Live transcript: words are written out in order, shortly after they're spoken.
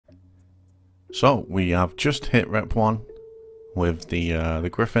So we have just hit rep 1 with the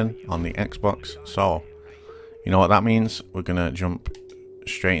Griffin on the Xbox. So you know what that means? We're gonna jump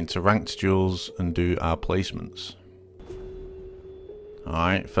straight into ranked duels and do our placements.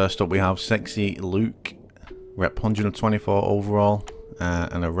 Alright, first up we have Sexy Luke, rep 124 overall,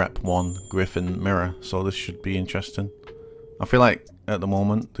 and a rep 1 Griffin mirror. So this should be interesting. I feel like at the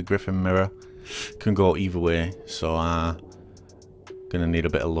moment the Griffin mirror can go either way, so gonna need a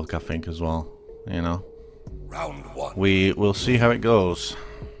bit of luck I think as well, you know. Round 1. We'll see how it goes.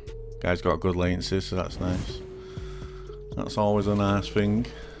 Guy's got good latency, so that's nice. That's always a nice thing.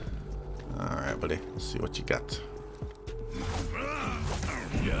 Alright buddy, let's see what you got.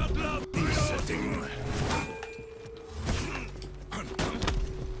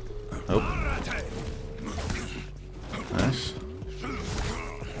 Oh. Nice.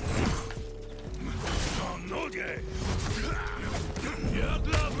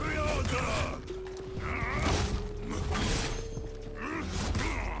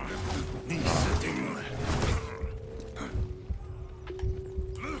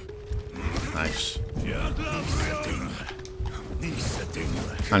 Nice.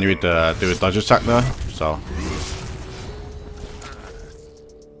 And you would do a dodge attack there, so.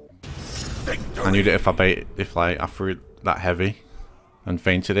 I knew that if I threw it that heavy and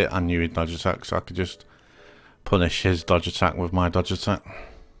feinted it, I knew he'd dodge attack, so I could just punish his dodge attack with my dodge attack.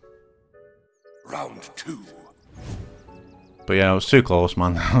 Round 2. But yeah, it was too close,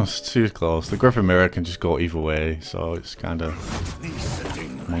 man. It was too close. The Griffin mirror can just go either way, so it's kind of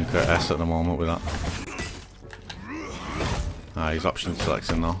Monk at S at the moment with that. He's option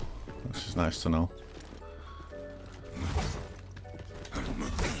selecting though, which is nice to know.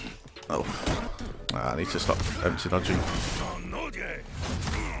 Oh, I need to stop empty dodging.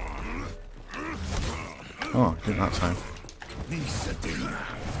 Oh, I didn't that time.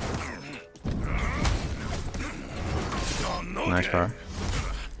 Nice power.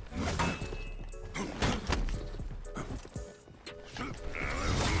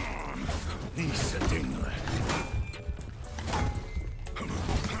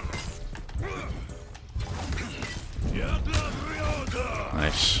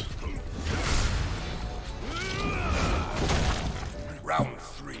 Nice. Round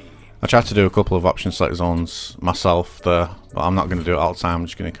 3. I tried to do a couple of option select zones myself there, but I'm not going to do it all the time. I'm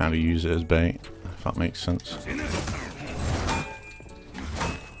just going to kind of use it as bait, if that makes sense.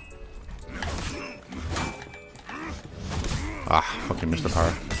 Ah, fucking missed the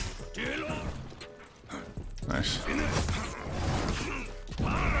power. Nice.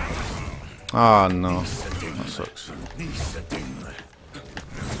 Oh no, that sucks.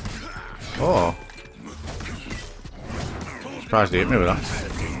 Oh. Surprised he hit me with that.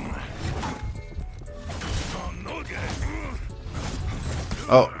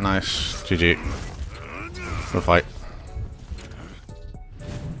 Oh, nice. GG. Good fight.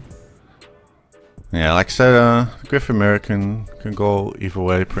 Yeah, like I said, Griffin mirror can go either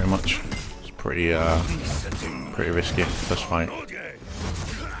way pretty much. It's pretty risky, this fight.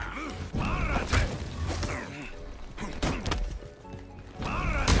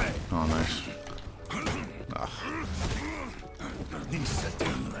 Oh, nice.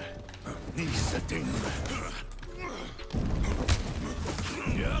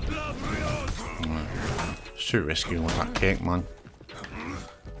 It's too risky with that kick, man.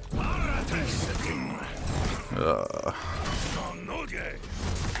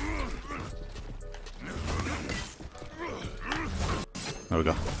 There we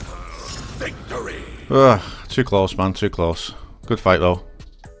go. Victory. Too close, man. Too close. Good fight though.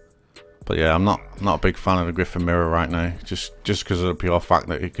 But yeah, I'm not a big fan of the Griffin mirror right now. Just because of the pure fact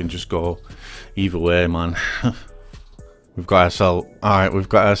that it can just go either way, man. We've got ourselves. Alright, we've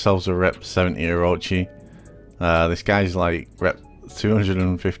got ourselves a rep 70 Orochi. This guy's like rep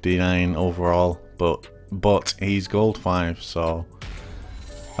 259 overall, but he's gold 5, so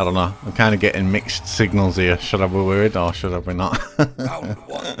I don't know. I'm kind of getting mixed signals here. Should I be worried or should I be not? Round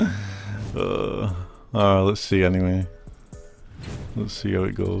 1. Alright, let's see anyway. Let's see how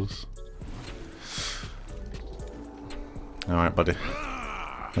it goes. Alright, buddy.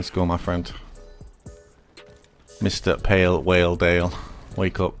 Let's go, my friend. Mr. Pale Whale Dale.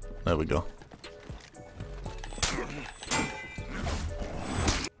 Wake up. There we go.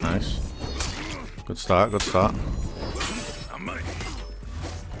 Nice. Good start, good start.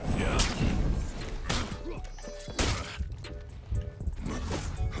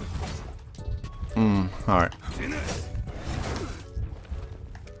 Alright.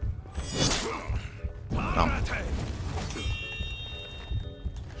 Oh.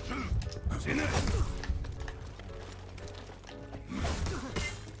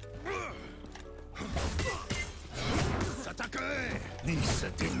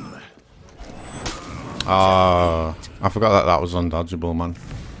 Ah, I forgot that that was undodgeable, man.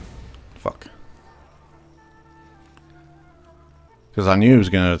 Fuck. Because I knew he was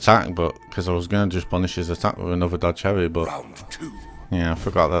going to attack, but because I was going to just punish his attack with another dodge heavy, but yeah, I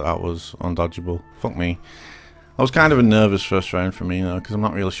forgot that that was undodgeable. Fuck me. I was kind of a nervous first round for me, though, because I'm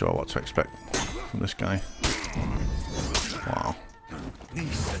not really sure what to expect from this guy. Wow.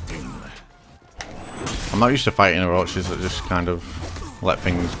 I'm not used to fighting Orochis that just kind of let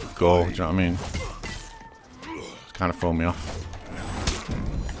things go, do you know what I mean? It's kind of thrown me off.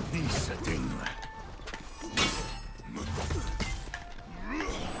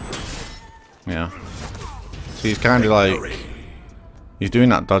 Yeah. So he's kind of like, he's doing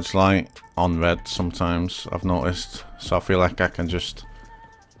that dodge light on red sometimes, I've noticed. So I feel like I can just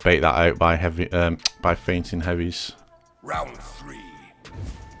bait that out by by feinting heavies. Round 3.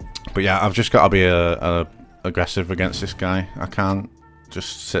 But yeah, I've just got to be aggressive against this guy. I can't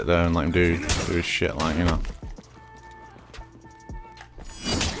just sit there and let him do his shit, like, you know.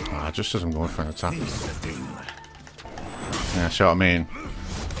 Just as I'm going for an attack. Yeah, see what I mean?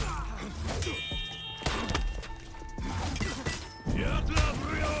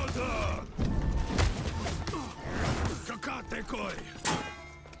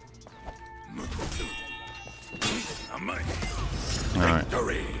 Alright.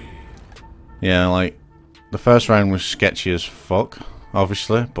 Yeah, like, the first round was sketchy as fuck,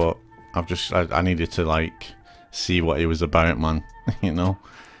 obviously, but I needed to, like, see what he was about, man. You know?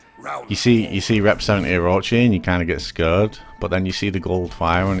 You see Rep 70 Orochi and you kind of get scared, but then you see the gold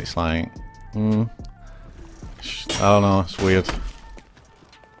fire and it's like, I don't know, it's weird.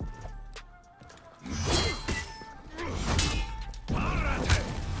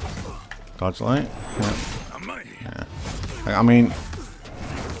 Dodge light? Yeah. Yeah. I mean,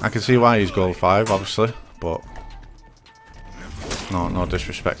 I can see why he's gold 5, obviously, but no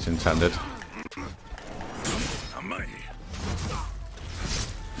disrespect intended.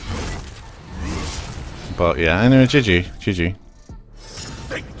 But yeah, anyway, GG.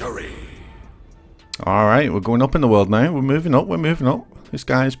 Victory. Alright, we're going up in the world now. We're moving up. This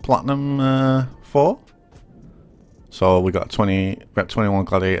guy's Platinum 4. So we got Rep 21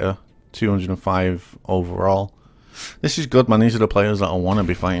 Gladiator, 205 overall. This is good, man. These are the players that I want to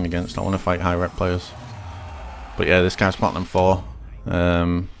be fighting against. I want to fight high rep players. But yeah, this guy's Platinum 4.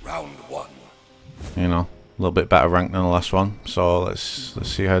 Round 1. You know, a little bit better rank than the last one. So let's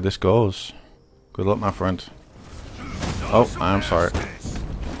see how this goes. Good luck, my friend. Oh, I'm sorry.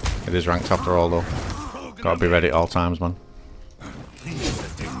 It is ranked after all, though. Gotta be ready at all times, man.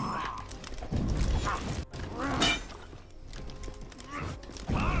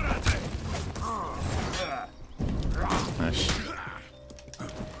 Nice.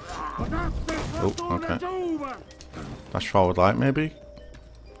 Oh, okay. Dash forward light, maybe?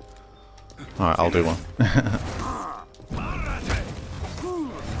 Alright, I'll do one.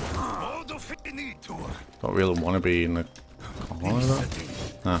 Don't really want to be in the corner though.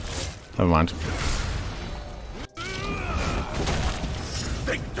 Ah, never mind.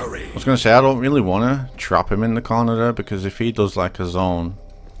 Victory. I was going to say, I don't really want to trap him in the corner there, because if he does like a zone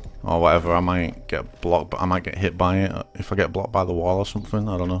or whatever, I might get blocked, but I might get hit by it if I get blocked by the wall or something,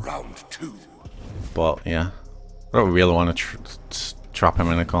 I don't know. Round 2. But yeah, I don't really want to trap him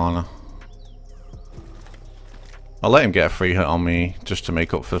in the corner. I'll let him get a free hit on me just to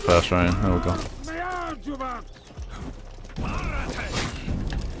make up for the first round. There we go.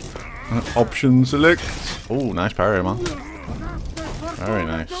 Option select. Oh, nice parry, man. Very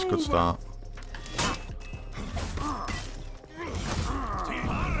nice. Good start.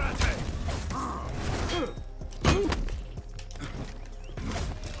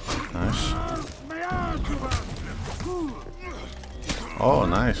 Nice. Oh,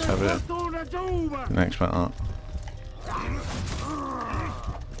 nice. Have it. Didn't expect that.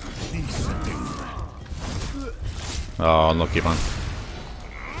 Oh, unlucky, man.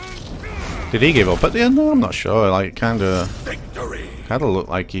 Did he give up at the end though? I'm not sure. Like, kinda looked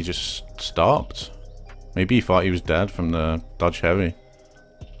like he just stopped. Maybe he thought he was dead from the dodge heavy.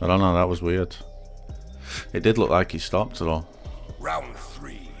 I don't know, that was weird. It did look like he stopped though. Round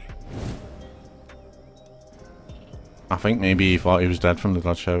 3. I think maybe he thought he was dead from the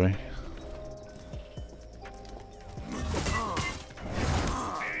dodge heavy.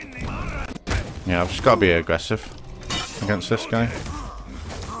 Yeah, I've just got to be aggressive against this guy.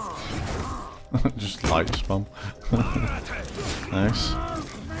 Just light spam. Nice.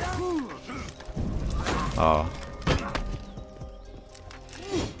 Oh.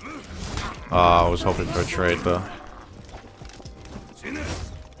 Oh, I was hoping for a trade though.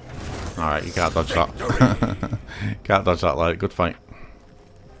 Alright, you can't dodge that. Can't dodge that light. Good fight.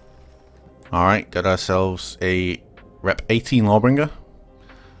 Alright, got ourselves a rep 18 Lawbringer.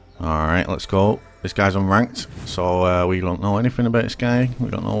 Alright, let's go. This guy's unranked, so we don't know anything about this guy. We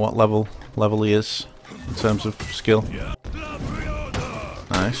don't know what level he is in terms of skill.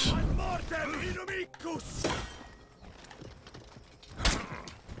 Nice.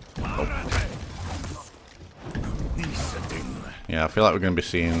 Yeah, I feel like we're going to be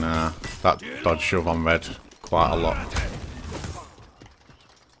seeing that dodge shove on red quite a lot.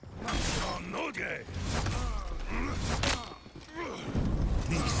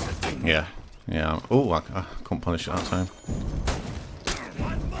 Yeah, yeah. Oh, I couldn't punish it that time.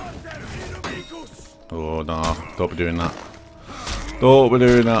 Oh no, don't be doing that. Don't be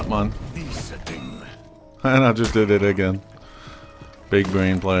doing that, man. And I just did it again. Big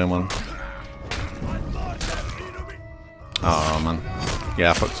brain player, man. Oh man. Yeah,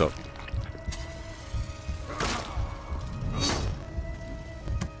 I fucked up.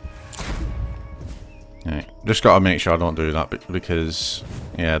 Right. Just gotta make sure I don't do that because,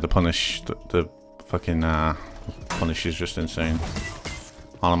 yeah, the fucking punish is just insane.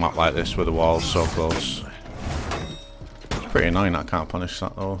 On a map like this with the walls so close. It's pretty annoying that I can't punish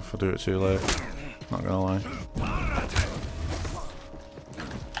that though if I do it too late. Not gonna lie.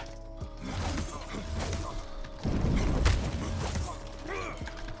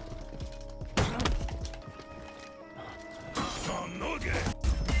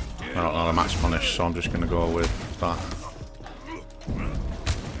 I don't know the max punish, so I'm just gonna go with that.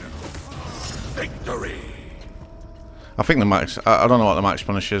 Victory. I think the max. I don't know what the max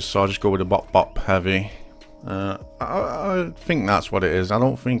punish is, so I'll just go with the bop heavy. I think that's what it is. I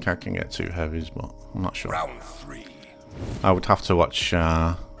don't think I can get two heavies, but I'm not sure. Round 3. I would have to watch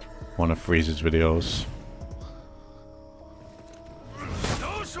one of Freeze's videos.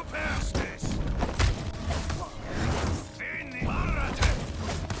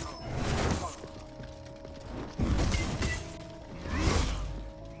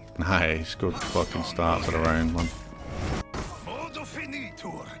 Nice, good fucking start to the round, man.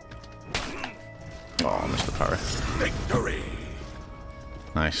 Oh, I missed the parry. Victory.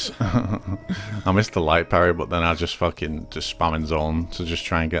 Nice. I missed the light parry, but then I just spamming zone to just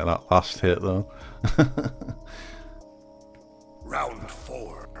try and get that last hit though. Round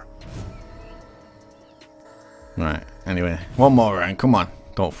 4. Right, anyway, one more round, come on.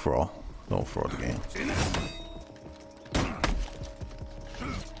 Don't throw the game.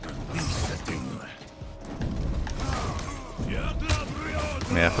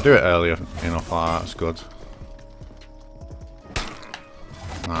 Yeah, if I do it earlier enough, that's good.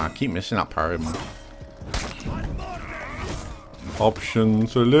 I keep missing that parry, man. Option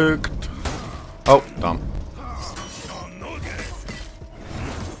select. Oh, damn.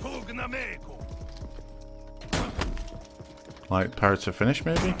 Like parry to finish,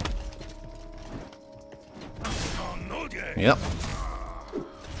 maybe? Yep.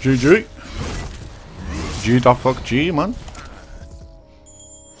 GG. G the fuck G, man.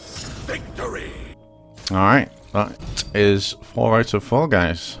 Victory. Alright, that is 4 out of 4,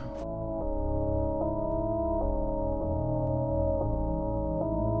 guys.